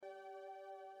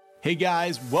Hey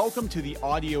guys, welcome to the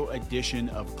audio edition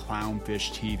of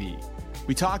Clownfish TV.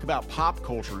 We talk about pop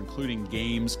culture, including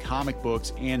games, comic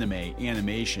books, anime,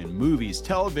 animation, movies,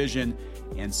 television,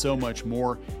 and so much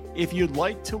more. If you'd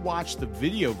like to watch the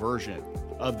video version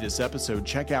of this episode,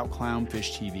 check out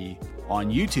Clownfish TV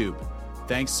on YouTube.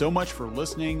 Thanks so much for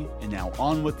listening, and now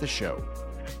on with the show.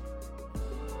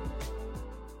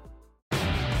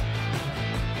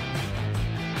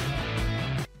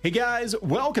 Hey guys,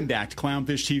 welcome back to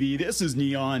Clownfish TV. This is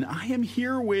Neon. I am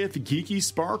here with Geeky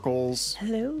Sparkles.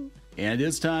 Hello. And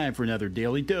it's time for another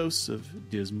daily dose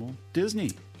of Dismal Disney.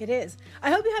 It is.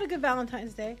 I hope you had a good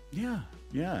Valentine's Day.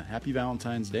 Yeah. Happy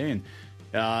Valentine's Day.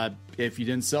 And if you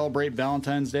didn't celebrate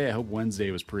Valentine's Day, I hope Wednesday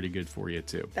was pretty good for you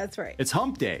too. That's right. It's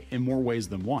hump day in more ways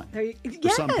than one. For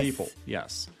some people,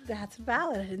 yes. That's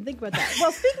valid. I didn't think about that.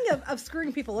 Well, speaking of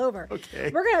screwing people over,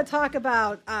 okay, we're going to talk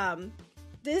about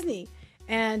Disney.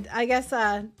 And I guess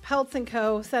Peltz &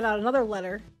 Co. sent out another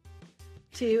letter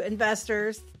to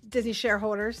investors, Disney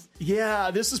shareholders.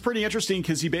 Yeah, this is pretty interesting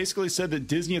because he basically said that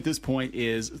Disney at this point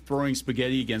is throwing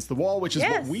spaghetti against the wall, which is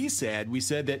what we said. We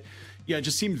said that, it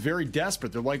just seemed very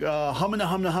desperate. They're like,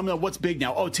 humna, what's big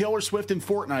now? Oh, Taylor Swift and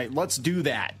Fortnite, let's do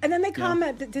that. And then they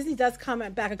comment, that Disney does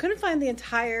comment back. I couldn't find the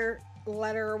entire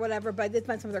letter or whatever, but I did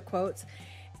find some of their quotes.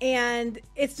 And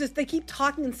it's just, they keep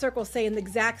talking in circles, saying the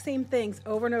exact same things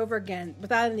over and over again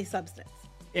without any substance.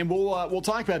 And we'll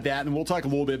talk about that, and we'll talk a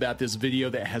little bit about this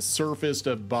video that has surfaced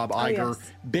of Bob Iger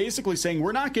basically saying,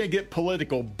 we're not going to get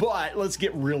political, but let's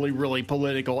get really, really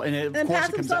political. And of course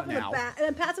it comes out now. And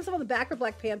then pats himself on the back for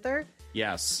Black Panther.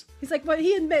 Yes. He's like, well,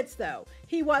 he admits, though,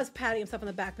 he was patting himself on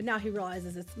the back, but now he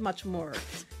realizes it's much more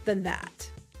than that.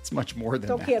 It's much more than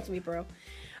that. Don't cancel me, bro.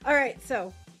 All right,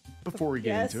 so... Before we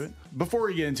get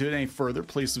into it any further,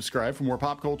 please subscribe for more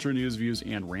pop culture news, views,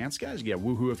 and rants. Guys, you get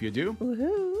woohoo if you do.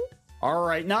 Woohoo. All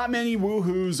right, not many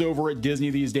woohoos over at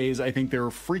Disney these days. I think they're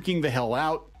freaking the hell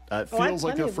out. It feels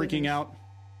like they're freaking out.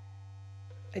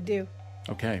 I do.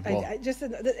 Okay, well.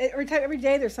 Every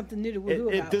day there's something new to woohoo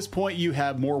about. At this point, you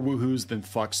have more woohoos than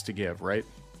fucks to give, right?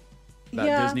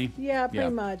 About Disney? Yeah,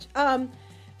 pretty much.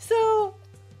 So,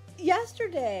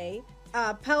 yesterday...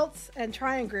 Peltz and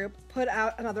Tryon Group put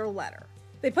out another letter.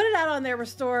 They put it out on their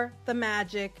Restore the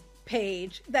Magic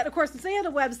page. That, of course, since they had a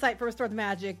website for Restore the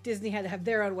Magic, Disney had to have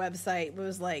their own website. It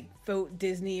was like Vote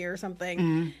Disney or something.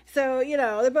 Mm-hmm. So,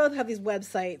 they both have these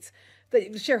websites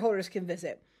that shareholders can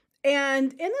visit.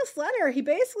 And in this letter, he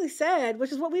basically said,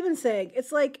 which is what we've been saying,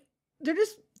 it's like they're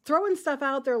just throwing stuff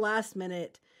out there last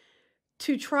minute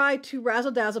to try to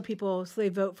razzle-dazzle people so they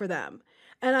vote for them.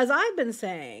 And as I've been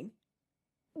saying,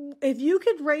 if you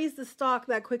could raise the stock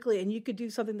that quickly and you could do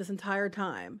something this entire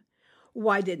time,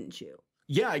 why didn't you?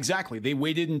 Yeah, exactly. They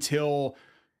waited until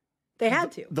they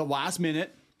had to. The last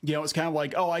minute. It's kind of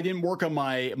like, I didn't work on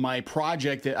my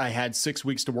project that I had 6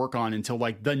 weeks to work on until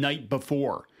like the night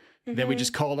before. Mm-hmm. Then we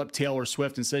just called up Taylor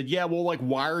Swift and said,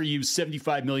 wire you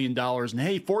 $75 million. And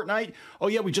hey, Fortnite,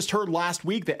 we just heard last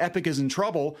week that Epic is in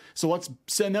trouble. So let's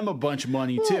send them a bunch of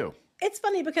money too. It's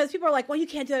funny because people are like, well, you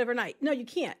can't do that overnight. No, you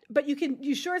can't. But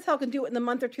you sure as hell can do it in the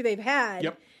month or two they've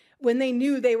had when they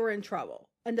knew they were in trouble.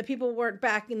 And the people weren't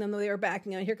backing them, though they were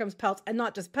backing them. Here comes Peltz. And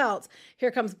not just Peltz. Here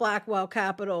comes Blackwell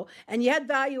Capital. And you had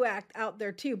Value Act out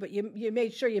there too, but you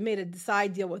made sure you made a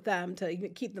side deal with them to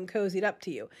keep them cozied up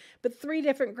to you. But 3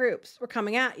 different groups were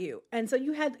coming at you. And so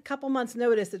you had a couple months'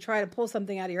 notice to try to pull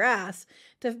something out of your ass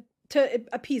to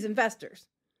appease investors.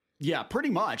 Yeah, pretty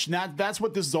much. And that's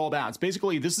what this is all about.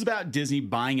 This is about Disney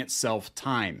buying itself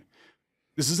time.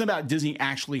 This isn't about Disney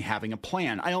actually having a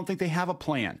plan. I don't think they have a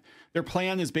plan. Their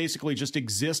plan is basically just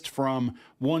exist from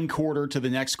one quarter to the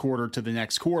next quarter to the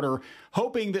next quarter,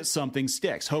 hoping that something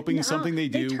sticks, hoping something they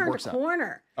do works out. They turned a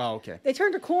corner. Oh, okay. They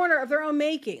turned a corner of their own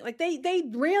making. Like they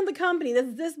ran the company.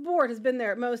 This board has been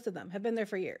there. Most of them have been there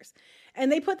for years. And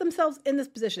they put themselves in this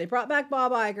position. They brought back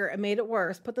Bob Iger and made it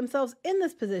worse, put themselves in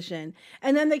this position.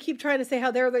 And then they keep trying to say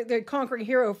how they're the conquering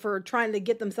hero for trying to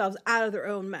get themselves out of their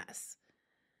own mess.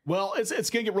 Well, it's going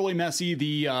to get really messy.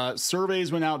 The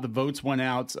surveys went out. The votes went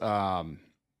out.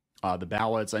 The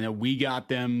ballots. I know we got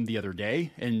them the other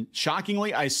day. And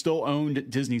shockingly, I still owned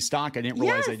Disney stock. I didn't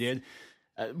realize I did.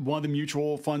 One of the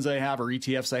mutual funds I have or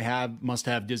ETFs I have must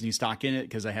have Disney stock in it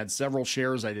because I had several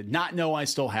shares I did not know I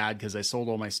still had because I sold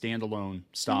all my standalone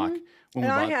stock. Mm-hmm.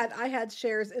 And I had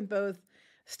shares in both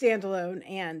standalone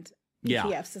and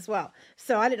ETFs as well.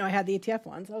 So I didn't know I had the ETF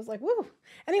ones. I was like, woo.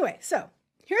 Anyway, so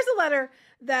here's a letter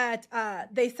that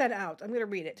they sent out. I'm going to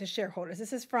read it to shareholders.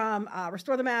 This is from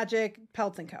Restore the Magic,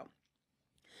 Peltz & Co.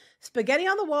 Spaghetti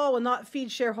on the wall will not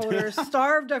feed shareholders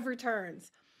starved of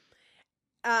returns.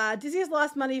 Disney has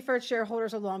lost money for its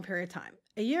shareholders a long period of time.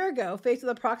 A year ago, faced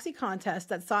with a proxy contest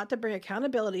that sought to bring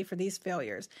accountability for these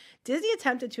failures, Disney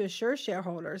attempted to assure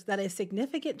shareholders that a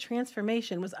significant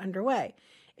transformation was underway.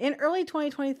 In early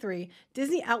 2023,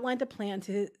 Disney outlined a plan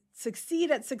to succeed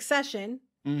at succession,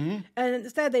 and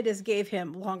instead they just gave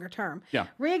him longer term. Yeah.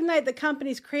 Reignite the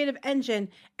company's creative engine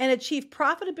and achieve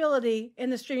profitability in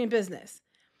the streaming business.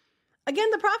 Again,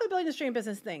 the profitability in the streaming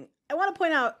business thing. I want to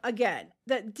point out again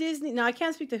that Disney, now I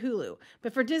can't speak to Hulu,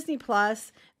 but for Disney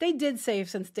Plus, they did say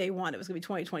since day one it was going to be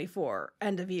 2024,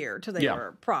 end of year, till they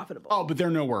were profitable. Oh, but they're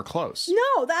nowhere close.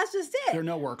 No, that's just it. They're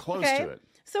nowhere close to it.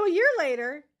 So a year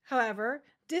later, however,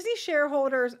 Disney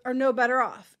shareholders are no better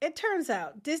off. It turns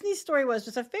out Disney's story was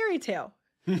just a fairy tale.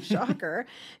 Shocker.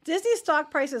 Disney's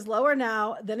stock price is lower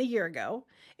now than a year ago.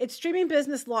 Its streaming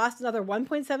business lost another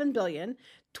 $1.7 billion.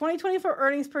 2024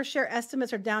 earnings per share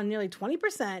estimates are down nearly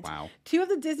 20%. Wow. 2 of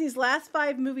the Disney's last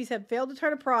 5 movies have failed to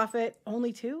turn a profit,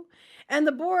 only 2. And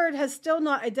the board has still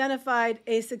not identified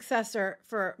a successor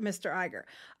for Mr. Iger.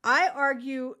 I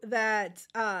argue that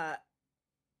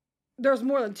there's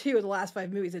more than 2 of the last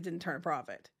 5 movies that didn't turn a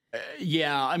profit.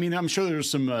 Yeah, I mean, I'm sure there's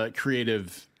some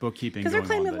creative bookkeeping because going they're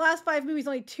claiming on, the last 5 movies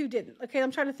only 2 didn't. Okay,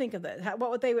 I'm trying to think of that. What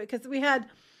would they? Because we had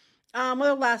what are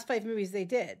the last 5 movies they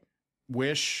did?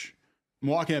 Wish. I'm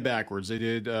walking it backwards. They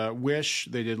did Wish.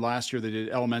 They did last year. They did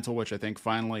Elemental, which I think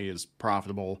finally is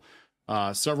profitable.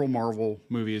 Several Marvel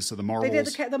movies. So the Marvels. They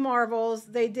did the Marvels.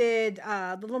 They did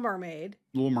The Little Mermaid.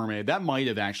 Little Mermaid. That might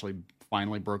have actually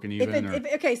finally broken even.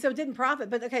 Okay, so it didn't profit,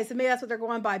 but okay, so maybe that's what they're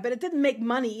going by. But it didn't make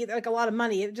money, like a lot of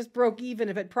money. It just broke even.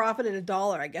 If it profited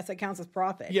 $1, I guess it counts as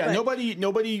profit. Yeah, but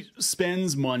nobody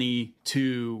spends money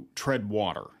to tread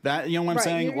water. That, you know what I'm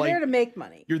saying? You're there to make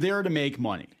money. You're there to make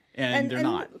money, and they're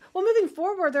not. Well, moving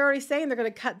forward, they're already saying they're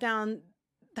going to cut down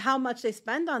how much they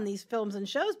spend on these films and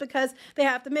shows because they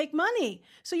have to make money.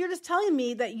 So you're just telling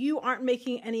me that you aren't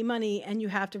making any money and you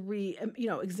have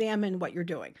to examine what you're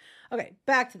doing. Okay,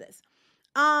 back to this.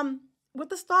 With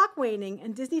the stock waning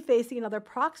and Disney facing another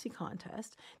proxy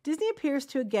contest, Disney appears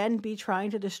to again be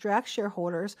trying to distract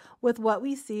shareholders with what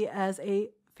we see as a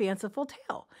fanciful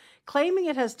tale, claiming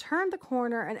it has turned the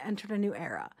corner and entered a new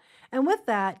era. And with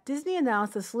that, Disney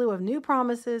announced a slew of new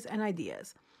promises and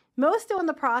ideas. Most still in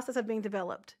the process of being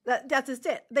developed. That's just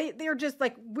it. They're just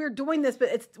like, we're doing this, but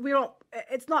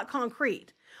it's not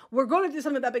concrete. We're going to do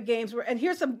something about Epic Games, and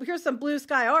here's some blue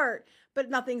sky art, but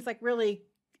nothing's like really.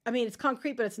 I mean, it's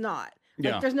concrete, but it's not.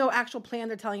 Like, there's no actual plan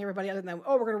they're telling everybody other than,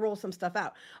 we're going to roll some stuff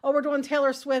out. We're doing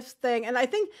Taylor Swift's thing. And I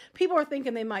think people are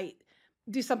thinking they might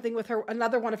do something with her.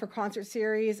 Another one of her concert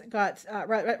series got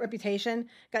Reputation,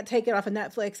 got taken off of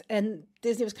Netflix, and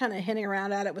Disney was kind of hinting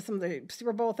around at it with some of the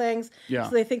Super Bowl things. Yeah.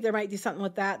 So they think they might do something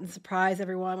with that and surprise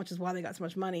everyone, which is why they got so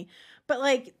much money. But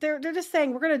like, they're just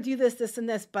saying, we're going to do this, this, and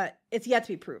this, but it's yet to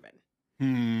be proven.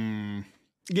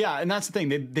 Yeah, and that's the thing.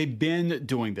 They've been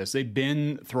doing this. They've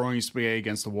been throwing spaghetti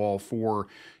against the wall for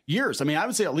years. I mean, I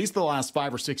would say at least the last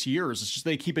 5 or 6 years. It's just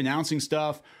they keep announcing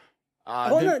stuff.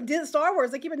 Star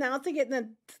Wars, they keep announcing it and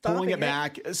then pulling it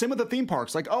back. Same with the theme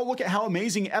parks. Like, oh, look at how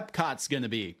amazing Epcot's going to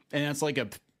be. And it's like a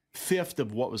fifth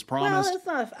of what was promised. Well, it's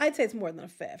not. I'd say it's more than a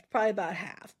fifth. Probably about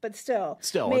half. But still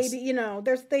maybe,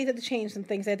 they had to change some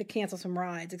things. They had to cancel some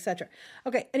rides, etc.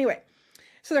 Okay, anyway.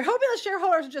 So they're hoping the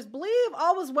shareholders will just believe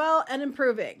all was well and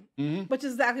improving, which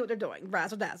is exactly what they're doing.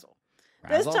 Razzle dazzle.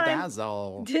 This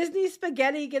time, Disney's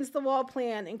spaghetti against the wall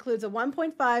plan includes a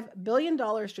 $1.5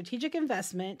 billion strategic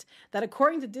investment that,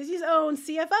 according to Disney's own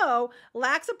CFO,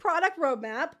 lacks a product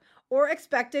roadmap or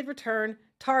expected return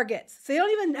targets. So they don't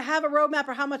even have a roadmap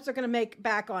or how much they're going to make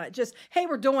back on it. Just, hey,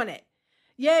 we're doing it.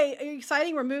 Yay,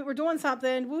 exciting, we're doing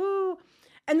something. Woo.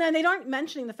 And then they aren't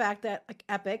mentioning the fact that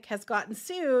Epic has gotten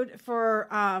sued for,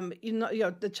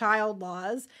 the child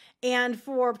laws and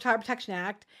for Child Protection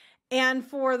Act and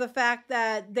for the fact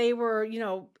that they were,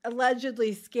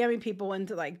 allegedly scamming people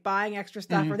into like buying extra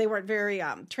stuff or they weren't very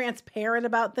transparent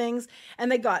about things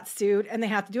and they got sued and they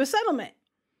have to do a settlement.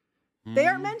 They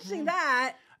aren't mentioning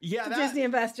that. Yeah, Disney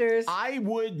investors. I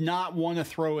would not want to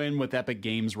throw in with Epic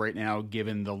Games right now,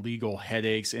 given the legal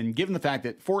headaches and given the fact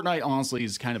that Fortnite honestly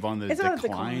is kind of on the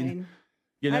decline.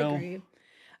 I agree.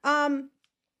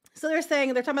 So they're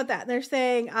talking about that. And they're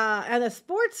saying, and a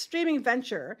sports streaming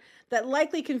venture that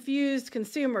likely confused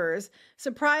consumers,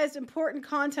 surprised important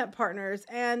content partners,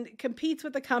 and competes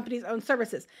with the company's own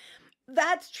services.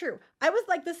 That's true. I was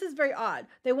like, this is very odd.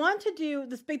 They want to do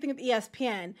this big thing with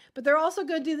ESPN, but they're also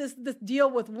going to do this deal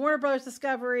with Warner Brothers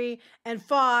Discovery and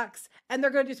Fox, and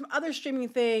they're going to do some other streaming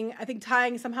thing, I think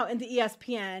tying somehow into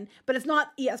ESPN, but it's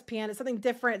not ESPN. It's something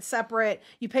different, separate.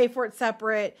 You pay for it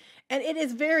separate. And it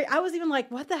is I was even like,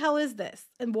 what the hell is this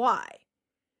and why?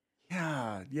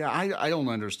 Yeah. I don't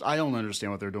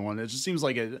understand what they're doing. It just seems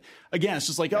like it's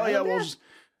just like,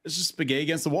 it's just spaghetti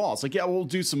against the wall. It's like, yeah, we'll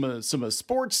do some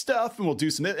sports stuff and we'll do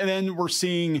some, and then we're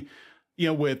seeing,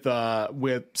 with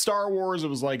Star Wars, it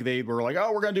was like they were like,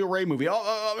 oh, we're gonna do a Rey movie.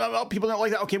 Oh, people don't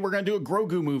like that. Okay, we're gonna do a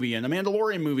Grogu movie and a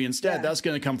Mandalorian movie instead. Yeah. That's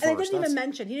gonna come first. He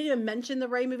didn't even mention the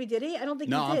Rey movie, did he? I don't think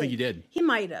he did. No, I don't think he did. He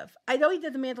might have. I know he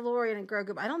did the Mandalorian and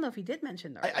Grogu, but I don't know if he did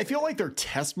mention the Rey I feel like they're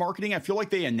test marketing. I feel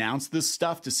like they announce this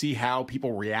stuff to see how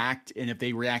people react, and if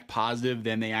they react positive,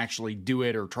 then they actually do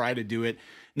it or try to do it.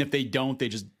 And if they don't, they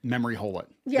just memory hole it.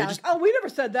 Yeah. We never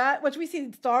said that, which we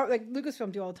see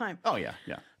Lucasfilm do all the time. Oh, yeah.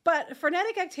 But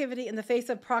frenetic activity in the face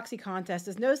of proxy contest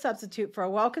is no substitute for a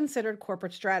well-considered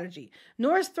corporate strategy,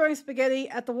 nor is throwing spaghetti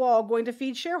at the wall going to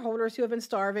feed shareholders who have been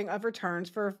starving of returns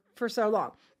for so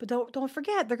long. But don't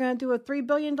forget, they're going to do a $3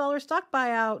 billion stock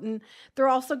buyout, and they're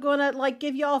also going to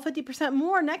give you all 50%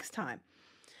 more next time.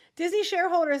 Disney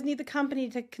shareholders need the company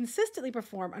to consistently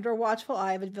perform under a watchful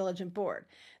eye of a vigilant board.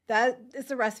 That is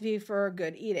the recipe for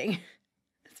good eating.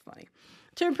 It's funny.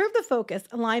 To improve the focus,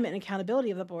 alignment, and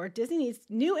accountability of the board, Disney needs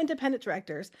new independent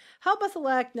directors. Help us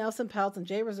elect Nelson Peltz and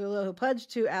Jay Rizzullo, who pledge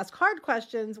to ask hard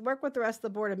questions, work with the rest of the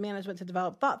board of management to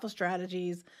develop thoughtful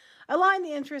strategies, align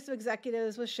the interests of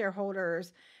executives with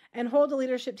shareholders, and hold the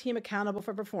leadership team accountable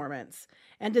for performance.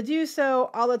 And to do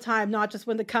so all the time, not just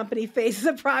when the company faces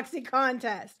a proxy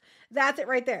contest. That's it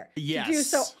right there. Yes. To do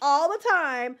so all the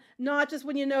time, not just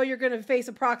when you know you're going to face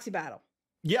a proxy battle.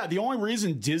 Yeah, the only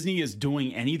reason Disney is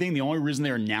doing anything, the only reason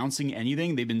they're announcing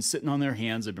anything, they've been sitting on their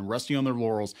hands, they've been resting on their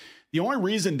laurels. The only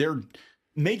reason they're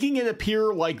making it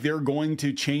appear like they're going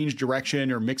to change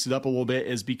direction or mix it up a little bit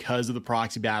is because of the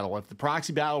proxy battle. If the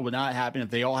proxy battle would not happen, if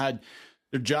they all had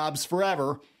their jobs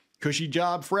forever, cushy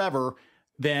job forever,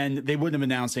 then they wouldn't have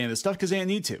announced any of this stuff because they didn't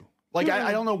need to.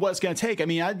 I don't know what it's going to take. I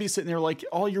mean, I'd be sitting there like,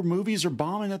 all your movies are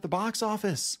bombing at the box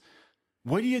office.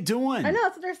 What are you doing? I know,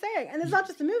 that's what they're saying. And it's not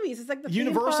just the movies. It's like the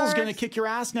Universal's going to kick your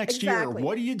ass next year.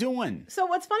 What are you doing? So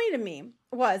what's funny to me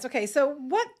was, okay, so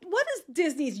what is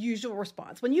Disney's usual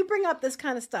response? When you bring up this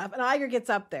kind of stuff and Iger gets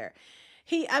up there,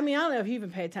 I don't know if you even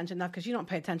pay attention enough because you don't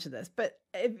pay attention to this, but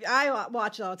I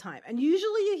watch it all the time. And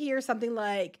usually you hear something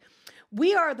like,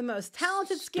 we are the most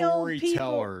talented, skilled people.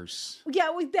 Storytellers. Yeah,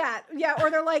 with that. Yeah, or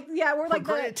they're like, we're like,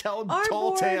 our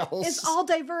tall tales. It's all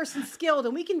diverse and skilled,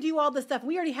 and we can do all this stuff.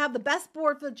 We already have the best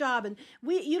board for the job, and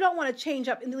you don't want to change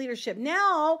up in the leadership.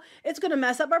 Now it's going to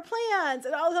mess up our plans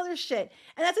and all this other shit.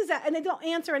 And that's exactly, and they don't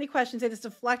answer any questions. They just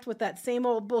deflect with that same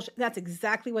old bullshit. And that's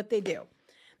exactly what they do.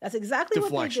 That's exactly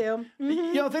what they do.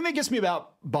 Mm-hmm. The thing that gets me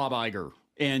about Bob Iger,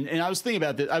 and I was thinking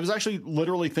about this. I was actually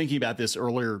literally thinking about this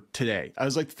earlier today. I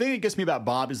was like, the thing that gets me about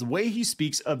Bob is the way he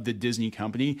speaks of the Disney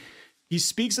company. He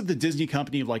speaks of the Disney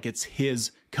company like it's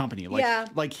his company.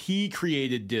 Like he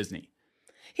created Disney.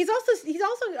 He's also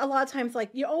a lot of times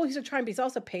like, he's trying, but he's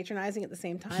also patronizing at the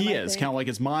same time. He is kind of like,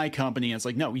 it's my company. And it's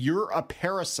like, no, you're a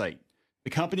parasite. The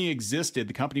company existed.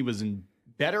 The company was in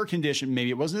better condition.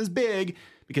 Maybe it wasn't as big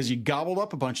because you gobbled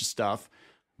up a bunch of stuff.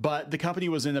 But the company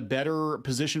was in a better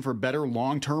position for a better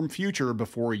long-term future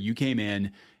before you came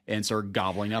in and started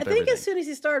gobbling up everything. I think as soon as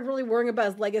he started really worrying about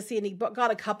his legacy and he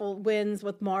got a couple wins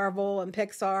with Marvel and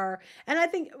Pixar, and I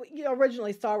think,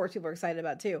 originally Star Wars people were excited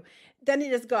about too. Then he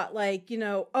just got like, I'm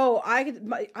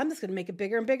just going to make it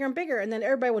bigger and bigger and bigger. And then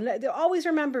everybody they'll always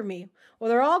remember me.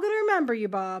 Well, they're all going to remember you,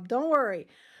 Bob. Don't worry.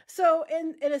 So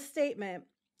in a statement,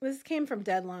 this came from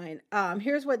Deadline.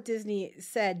 Here's what Disney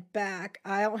said back.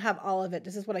 I don't have all of it.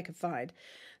 This is what I could find.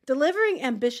 Delivering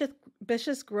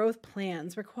ambitious growth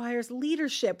plans requires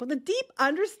leadership with a deep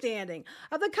understanding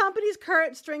of the company's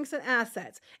current strengths and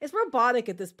assets. It's robotic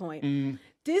at this point.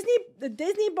 The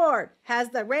Disney board has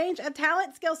the range of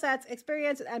talent, skill sets,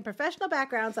 experience, and professional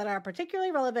backgrounds that are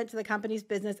particularly relevant to the company's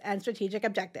business and strategic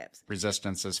objectives.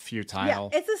 Resistance is futile.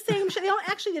 Yeah, it's the same shit. They don't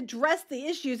actually address the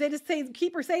issues. They just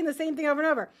keep saying the same thing over and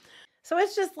over. So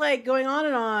it's just like going on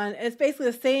and on. It's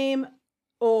basically the same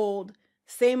old.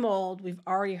 We've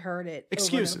already heard it.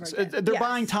 Excuses. They're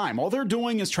buying time. All they're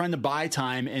doing is trying to buy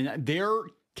time, and they're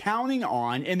counting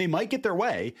on, and they might get their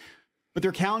way, but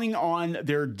they're counting on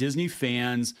their Disney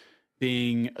fans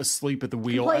being asleep at the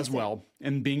wheel as well,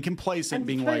 and being complacent, and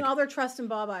being putting all their trust in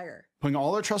Bob Iger. Putting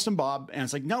all their trust in Bob. And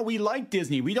it's like, no, we like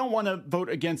Disney. We don't want to vote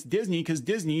against Disney because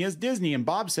Disney is Disney. And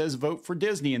Bob says vote for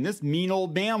Disney. And this mean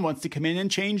old man wants to come in and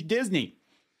change Disney.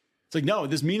 It's like, no,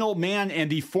 this mean old man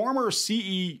and the former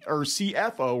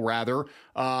CFO rather,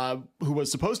 who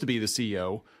was supposed to be the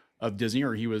CEO of Disney,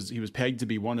 or he was pegged to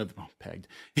be one of pegged.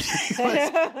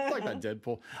 Like that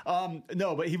Deadpool.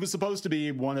 No, but he was supposed to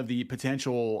be one of the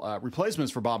potential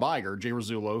replacements for Bob Iger, Jay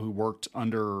Rizzullo, who worked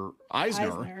under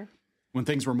Eisner when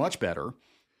things were much better.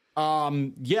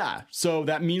 So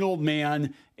that mean old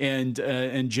man and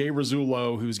Jay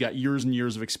Rizzullo, who's got years and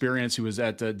years of experience, who was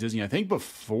at Disney, I think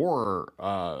before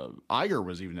Iger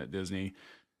was even at Disney.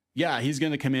 Yeah, he's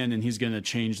going to come in and he's going to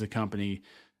change the company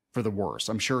for the worse.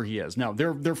 I'm sure he is. Now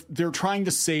they're trying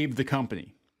to save the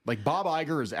company. Like Bob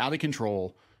Iger is out of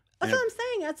control. That's what I'm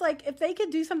saying. It's like if they could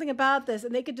do something about this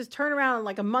and they could just turn around in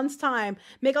like a month's time,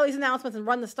 make all these announcements and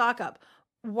run the stock up.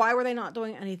 Why were they not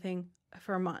doing anything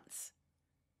for months?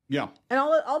 Yeah. And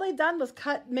all they've done was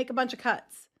make a bunch of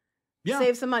cuts. Yeah.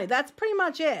 Save some money. That's pretty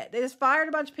much it. They just fired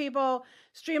a bunch of people,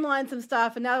 streamlined some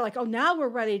stuff, and now they're like, oh, now we're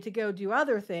ready to go do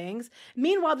other things.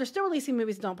 Meanwhile, they're still releasing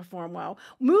movies that don't perform well.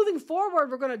 Moving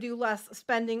forward, we're going to do less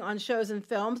spending on shows and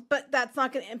films, but that's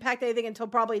not going to impact anything until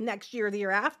probably next year or the year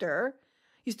after.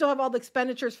 You still have all the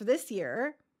expenditures for this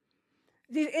year.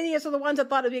 These idiots are the ones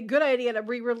that thought it'd be a good idea to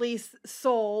re-release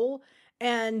Soul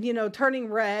and, Turning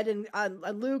Red and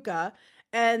Luca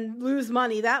and lose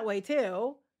money that way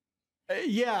too.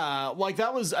 Yeah, like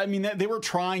that was, I mean, they were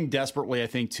trying desperately, I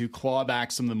think, to claw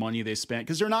back some of the money they spent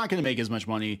because they're not going to make as much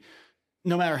money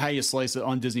no matter how you slice it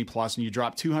on Disney Plus, and you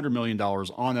drop $200 million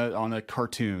on a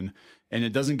cartoon and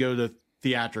it doesn't go to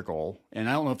theatrical. And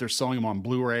I don't know if they're selling them on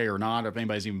Blu-ray or not, or if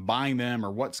anybody's even buying them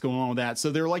or what's going on with that.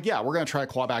 So they're like, yeah, we're going to try to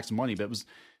claw back some money, but it was,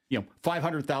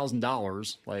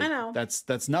 $500,000. Like, I know.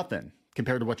 That's nothing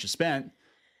compared to what you spent.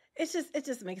 It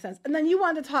just makes sense. And then you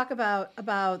wanted to talk about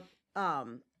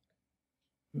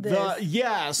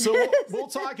this. So we'll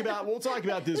talk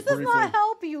about this. This does not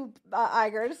help you,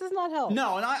 Iger. This does not help.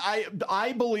 No, and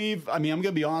I believe. I mean, I'm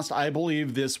going to be honest. I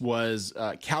believe this was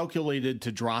calculated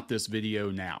to drop this video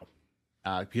now,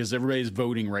 because everybody's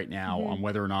voting right now on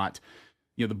whether or not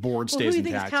the board stays intact. Who do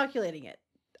you think is calculating it,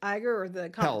 Iger or the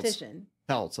competition?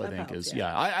 Peltz, I think, is.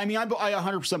 Yeah. I mean, I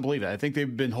 100% believe it. I think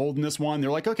they've been holding this one.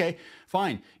 They're like, okay,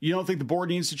 fine. You don't think the board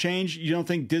needs to change? You don't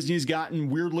think Disney's gotten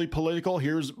weirdly political?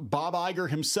 Here's Bob Iger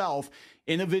himself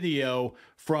in a video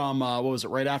from,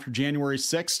 right after January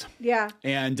 6th? Yeah.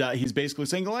 And he's basically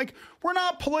saying, like, we're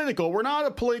not political. We're not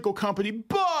a political company,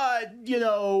 but,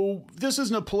 this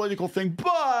isn't a political thing,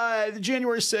 but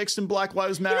January 6th and Black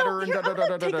Lives Matter and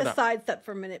da-da-da-da-da-da. Take a side step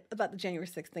for a minute about the January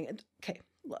 6th thing. Okay.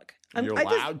 Look, you're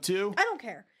allowed to? I don't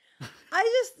care. I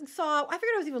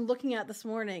figured I was even looking at it this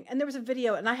morning, and there was a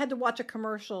video, and I had to watch a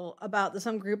commercial about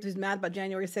some group who's mad about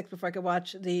January 6th before I could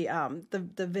watch the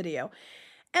video.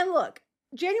 And look,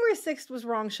 January 6th was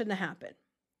wrong, shouldn't have happened.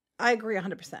 I agree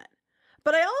 100%.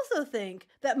 But I also think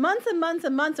that months and months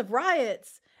and months of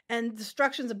riots and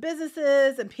destructions of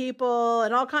businesses and people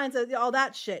and all kinds of all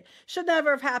that shit should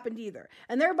never have happened either.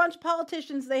 And there are a bunch of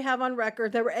politicians they have on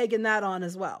record that were egging that on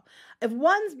as well. If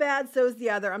one's bad, so's the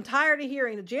other. I'm tired of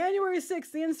hearing the January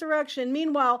 6th, the insurrection.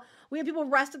 Meanwhile, we had people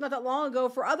arrested not that long ago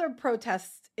for other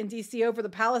protests in D.C. over the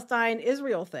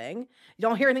Palestine-Israel thing. You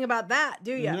don't hear anything about that,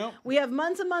 do you? Nope. We have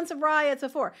months and months of riots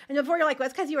before. And before you're like, well,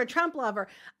 it's because you're a Trump lover.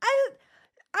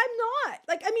 I'm not.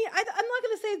 Like, I mean, I'm not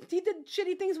going to say he did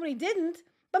shitty things when he didn't.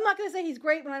 But I'm not going to say he's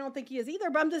great when I don't think he is either.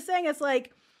 But I'm just saying it's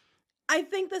like, I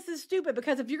think this is stupid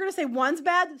because if you're going to say one's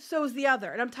bad, so's the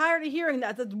other. And I'm tired of hearing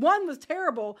that one was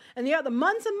terrible and the other,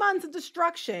 months and months of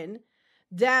destruction,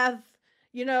 death,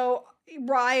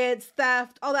 riots,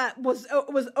 theft, all that was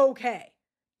okay.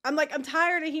 I'm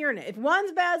tired of hearing it. If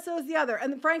one's bad, so's the other.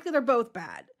 And frankly, they're both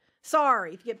bad.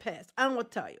 Sorry if you get pissed. I don't know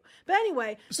what to tell you. But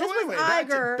anyway,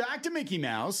 Iger. Back to Mickey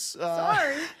Mouse.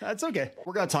 Sorry. That's okay.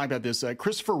 We're going to talk about this.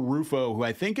 Christopher Rufo, who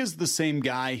I think is the same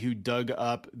guy who dug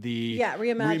up the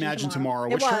Reimagine Tomorrow,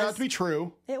 which turned out to be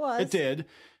true. It was. It did.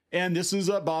 And this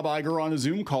is Bob Iger on a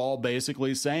Zoom call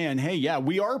basically saying, hey, yeah,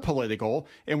 we are political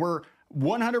and we're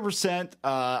 100%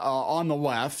 on the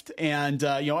left. And,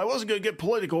 I wasn't going to get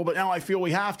political, but now I feel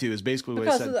we have to, is basically what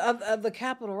he said. Because of the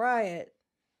Capitol riot.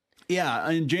 Yeah,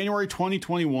 in January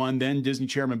 2021, then Disney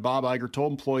chairman Bob Iger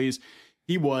told employees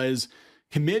he was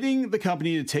committing the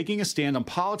company to taking a stand on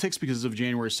politics because of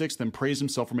January 6th, and praised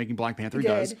himself for making Black Panther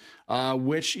does,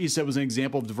 which he said was an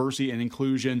example of diversity and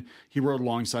inclusion. He wrote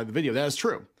alongside the video. That is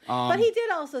true. But he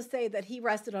did also say that he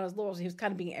rested on his laurels. He was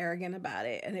kind of being arrogant about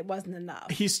it, and it wasn't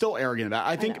enough. He's still arrogant about it.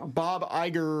 I think Bob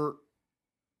Iger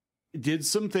did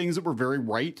some things that were very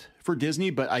right for Disney,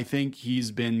 but I think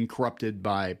he's been corrupted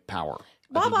by power.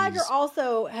 Bob Iger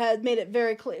also had made it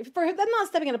very clear for him. I'm not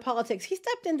stepping into politics. He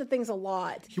stepped into things a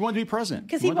lot. He wanted to be president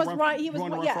because he was running. He was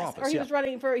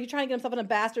running for. He trying to get himself an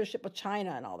ambassadorship with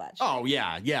China and all that shit. Oh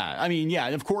yeah. I mean, yeah.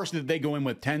 Of course, they go in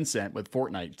with Tencent with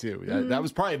Fortnite too. That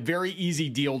was probably a very easy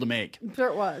deal to make. Sure,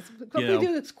 it was. What we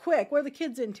do is quick. What are the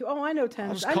kids into? Oh, I know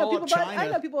Tencent. I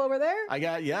know people over there.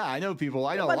 I know people.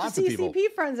 I know lots of people.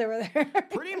 CCP friends over there.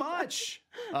 Pretty much.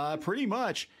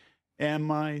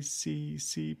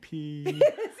 MICCP.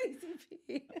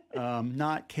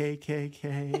 Not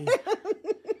KKK.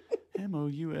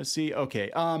 MOUSC.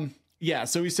 Okay. Yeah.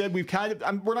 So he said we're not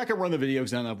going to run the video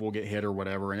because I don't know if we'll get hit or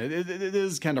whatever, and it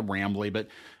is kind of rambly. But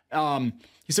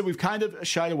he said we've kind of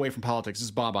shied away from politics. This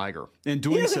is Bob Iger, and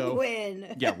doing so.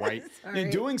 Win. Yeah, right.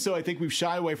 In doing so, I think we've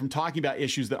shied away from talking about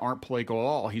issues that aren't political at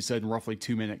all. He said in roughly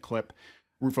 2-minute clip.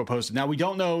 Rufo posted. Now, we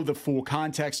don't know the full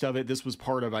context of it. This was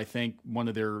part of, I think, one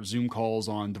of their Zoom calls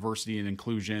on diversity and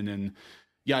inclusion and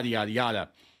yada, yada, yada.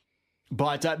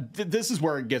 But this is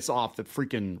where it gets off the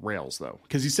freaking rails, though,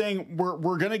 because he's saying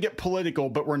we're going to get political,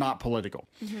 but we're not political.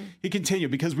 Mm-hmm. He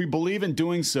continued, because we believe in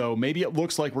doing so. Maybe it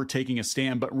looks like we're taking a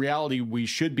stand, but in reality, we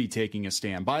should be taking a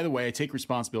stand. By the way, I take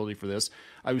responsibility for this.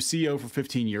 I was CEO for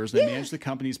 15 years, and I managed the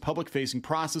company's public-facing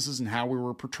processes and how we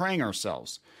were portraying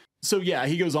ourselves. So, yeah,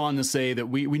 he goes on to say that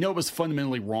we know it was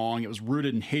fundamentally wrong. It was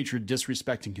rooted in hatred,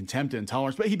 disrespect, and contempt and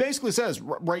intolerance. But he basically says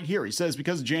right here, he says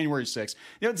because of January 6th.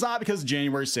 It's not because of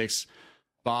January 6th,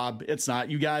 Bob. It's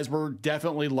not. You guys were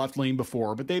definitely left-leaning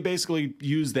before. But they basically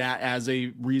use that as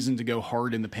a reason to go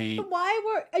hard in the paint. But why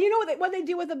were... You know what they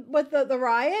do with the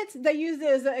riots? They use it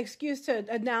as an excuse to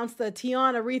announce the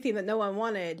Tiana retheme that no one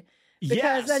wanted.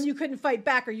 Because then you couldn't fight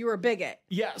back or you were a bigot.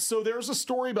 Yeah, so there's a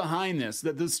story behind this.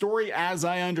 That the story, as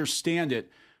I understand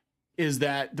it, is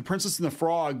that The Princess and the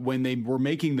Frog, when they were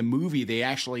making the movie, they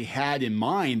actually had in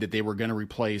mind that they were going to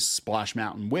replace Splash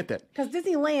Mountain with it. Because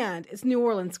Disneyland is New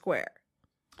Orleans Square.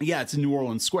 Yeah, it's in New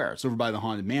Orleans Square. It's over by the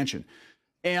Haunted Mansion.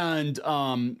 And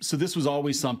so this was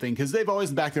always something, because they've always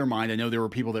in the back of their mind, I know there were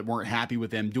people that weren't happy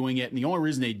with them doing it. And the only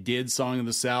reason they did Song of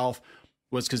the South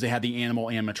was because they had the animal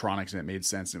animatronics and it made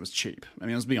sense and it was cheap. I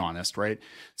mean, let's be honest, right?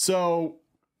 So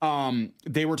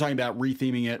they were talking about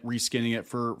retheming it, reskinning it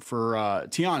for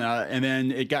Tiana, and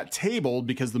then it got tabled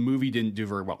because the movie didn't do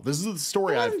very well. This is the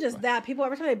story. It wasn't just that. People,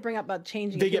 every time they bring up about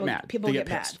changing, they get mad. People get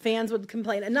mad. Fans would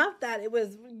complain. Enough that it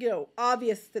was,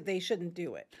 obvious that they shouldn't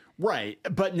do it. Right.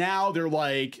 But now they're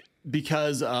like,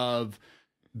 because of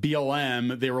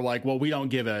BLM, they were like, well, we don't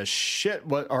give a shit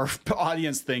what our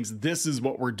audience thinks. This is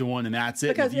what we're doing, and that's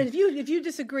it. Because if you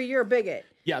disagree, you're a bigot.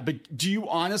 Yeah, but do you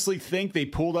honestly think they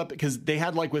pulled up, because they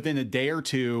had like within a day or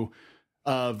two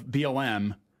of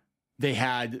BLM, they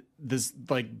had this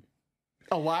like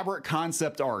elaborate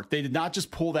concept art. They did not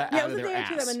just pull that out of their ass. Yeah, it was a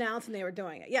day or two of announcing they were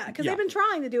doing it. Yeah, because they've been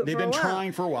trying to do it. They've been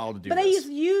trying for a while to do. But they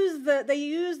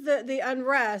use the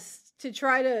unrest to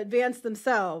try to advance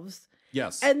themselves.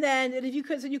 Yes. And then if you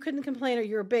couldn't complain or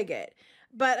you're a bigot.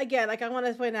 But again, like I want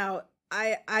to point out,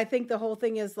 I think the whole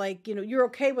thing is like, you're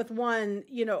okay with one,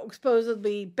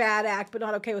 supposedly bad act, but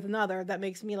not okay with another. That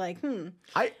makes me like,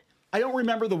 I don't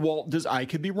remember the I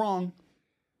could be wrong.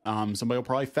 Somebody will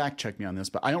probably fact check me on this,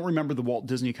 but I don't remember the Walt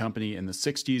Disney Company in the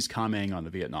 60s commenting on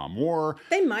the Vietnam War.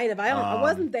 They might have. I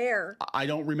wasn't there. I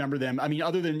don't remember them. I mean,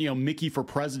 other than, Mickey for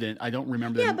president, I don't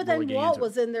remember them. Yeah, but then Walt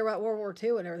was in there at World War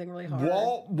II and everything really hard.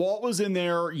 Walt was in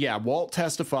there. Yeah, Walt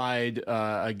testified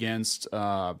against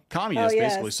communists,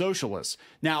 basically socialists.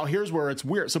 Now, here's where it's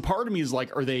weird. So part of me is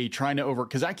like, are they trying to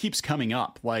because that keeps coming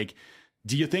up. Like,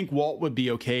 do you think Walt would be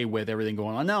okay with everything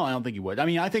going on? No, I don't think he would. I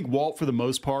mean, I think Walt, for the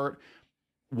most part,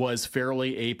 was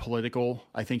fairly apolitical.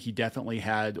 I think he definitely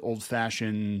had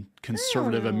old-fashioned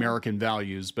conservative American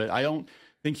values, but I don't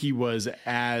think he was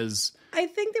as... I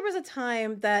think there was a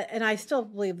time that, and I still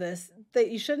believe this,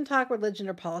 that you shouldn't talk religion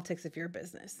or politics if you're a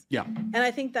business. Yeah. And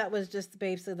I think that was just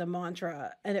basically the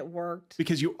mantra, and it worked.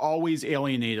 Because you always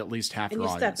alienate at least half your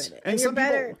audience. And you step in it. And you're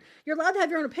better. You're allowed to have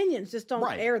your own opinions, just don't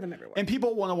air them everywhere. And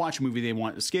people want to watch a movie. They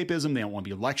want escapism. They don't want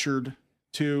to be lectured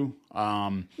to.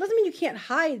 Doesn't mean you can't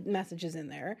hide messages in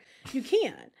there. You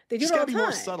can. They do it all the time.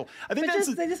 More subtle. I think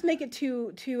they just make it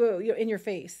too in your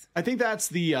face. I think that's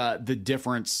the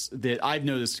difference that I've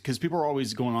noticed, because people are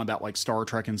always going on about like Star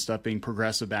Trek and stuff being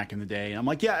progressive back in the day, and I'm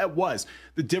like, yeah, it was.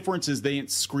 The difference is they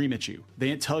didn't scream at you. They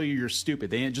didn't tell you you're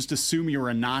stupid. They didn't just assume you're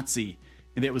a Nazi,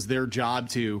 and it was their job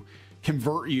to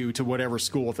convert you to whatever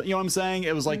school. You know what I'm saying?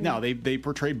 It was like, no, they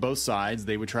portrayed both sides.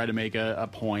 They would try to make a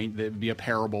point that would be a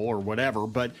parable or whatever,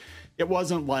 but it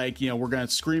wasn't like, we're going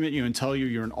to scream at you and tell you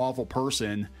you're an awful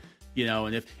person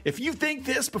And if you think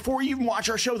this before you even watch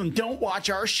our show, then don't watch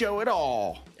our show at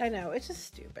all. I know, it's just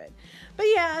stupid. But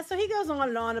yeah, so he goes on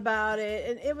and on about it,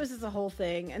 and it was just a whole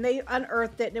thing. And they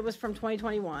unearthed it, and it was from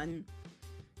 2021.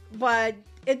 But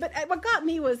what got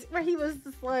me was where he was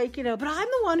just like, but I'm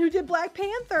the one who did Black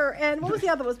Panther. And what was the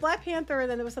other? It was Black Panther, and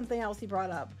then there was something else he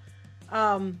brought up.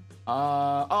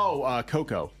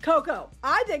 Coco. Coco.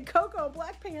 I did Coco,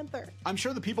 Black Panther. I'm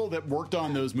sure the people that worked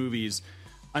on those movies,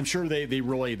 I'm sure they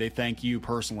thank you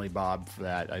personally, Bob, for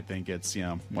that. I think it's,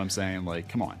 what I'm saying, like,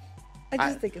 come on. I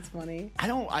just think it's funny. I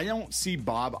don't see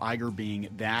Bob Iger being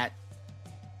that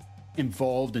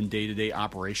involved in day-to-day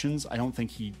operations. I don't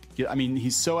think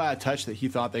he's so out of touch that he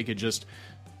thought they could just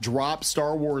drop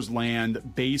Star Wars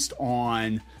Land based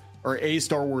on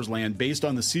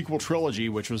the sequel trilogy,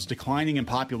 which was declining in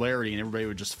popularity, and everybody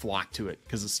would just flock to it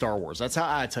because it's Star Wars. That's how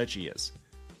out of touch he is.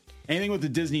 Anything with the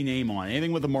Disney name on it,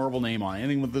 anything with the Marvel name on it,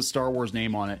 anything with the Star Wars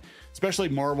name on it, especially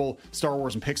Marvel, Star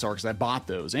Wars, and Pixar, because I bought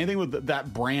those. Anything with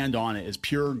that brand on it is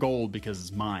pure gold because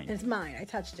it's mine. It's mine. I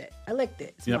touched it. I licked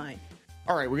it. It's mine.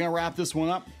 All right, we're going to wrap this one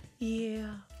up? Yeah.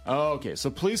 Okay,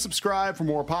 so please subscribe for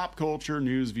more pop culture,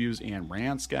 news, views, and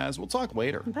rants, guys. We'll talk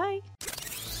later. Bye.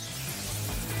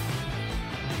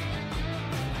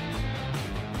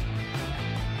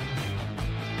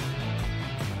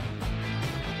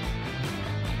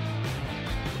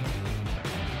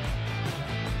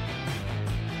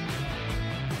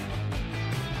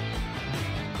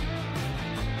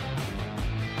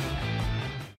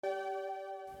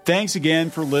 Thanks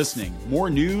again for listening. More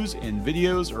news and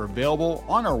videos are available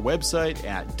on our website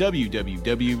at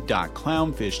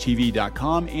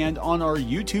www.clownfishtv.com and on our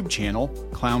YouTube channel,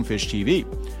 Clownfish TV.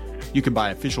 You can buy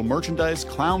official merchandise,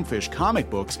 Clownfish comic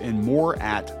books, and more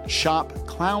at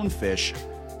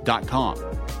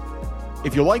shopclownfish.com.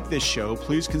 If you like this show,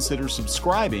 please consider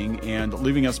subscribing and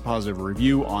leaving us a positive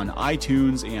review on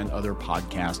iTunes and other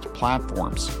podcast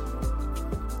platforms.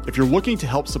 If you're looking to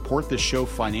help support this show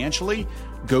financially,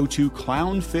 go to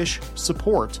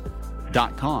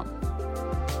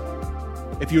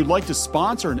clownfishsupport.com. If you would like to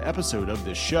sponsor an episode of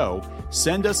this show,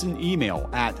 send us an email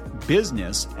at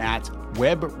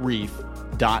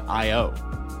business@webreef.io.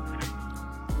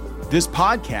 This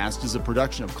podcast is a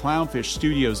production of Clownfish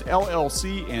Studios,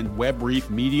 LLC and Web Reef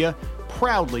Media,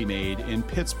 proudly made in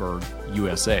Pittsburgh,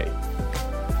 USA.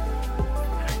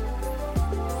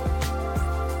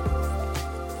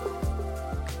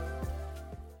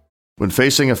 When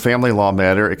facing a family law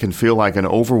matter, it can feel like an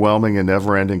overwhelming and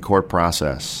never-ending court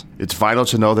process. It's vital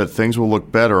to know that things will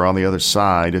look better on the other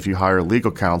side if you hire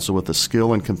legal counsel with the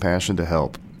skill and compassion to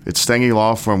help. At Stengy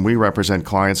Law Firm, we represent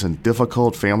clients in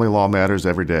difficult family law matters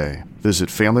every day. Visit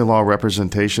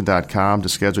FamilyLawRepresentation.com to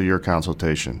schedule your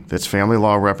consultation. That's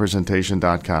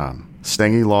FamilyLawRepresentation.com.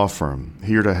 Stengy Law Firm,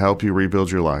 here to help you rebuild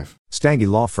your life. Stengy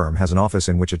Law Firm has an office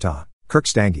in Wichita. Kirk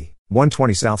Stengy,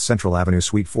 120 South Central Avenue,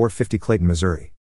 Suite 450, Clayton, Missouri.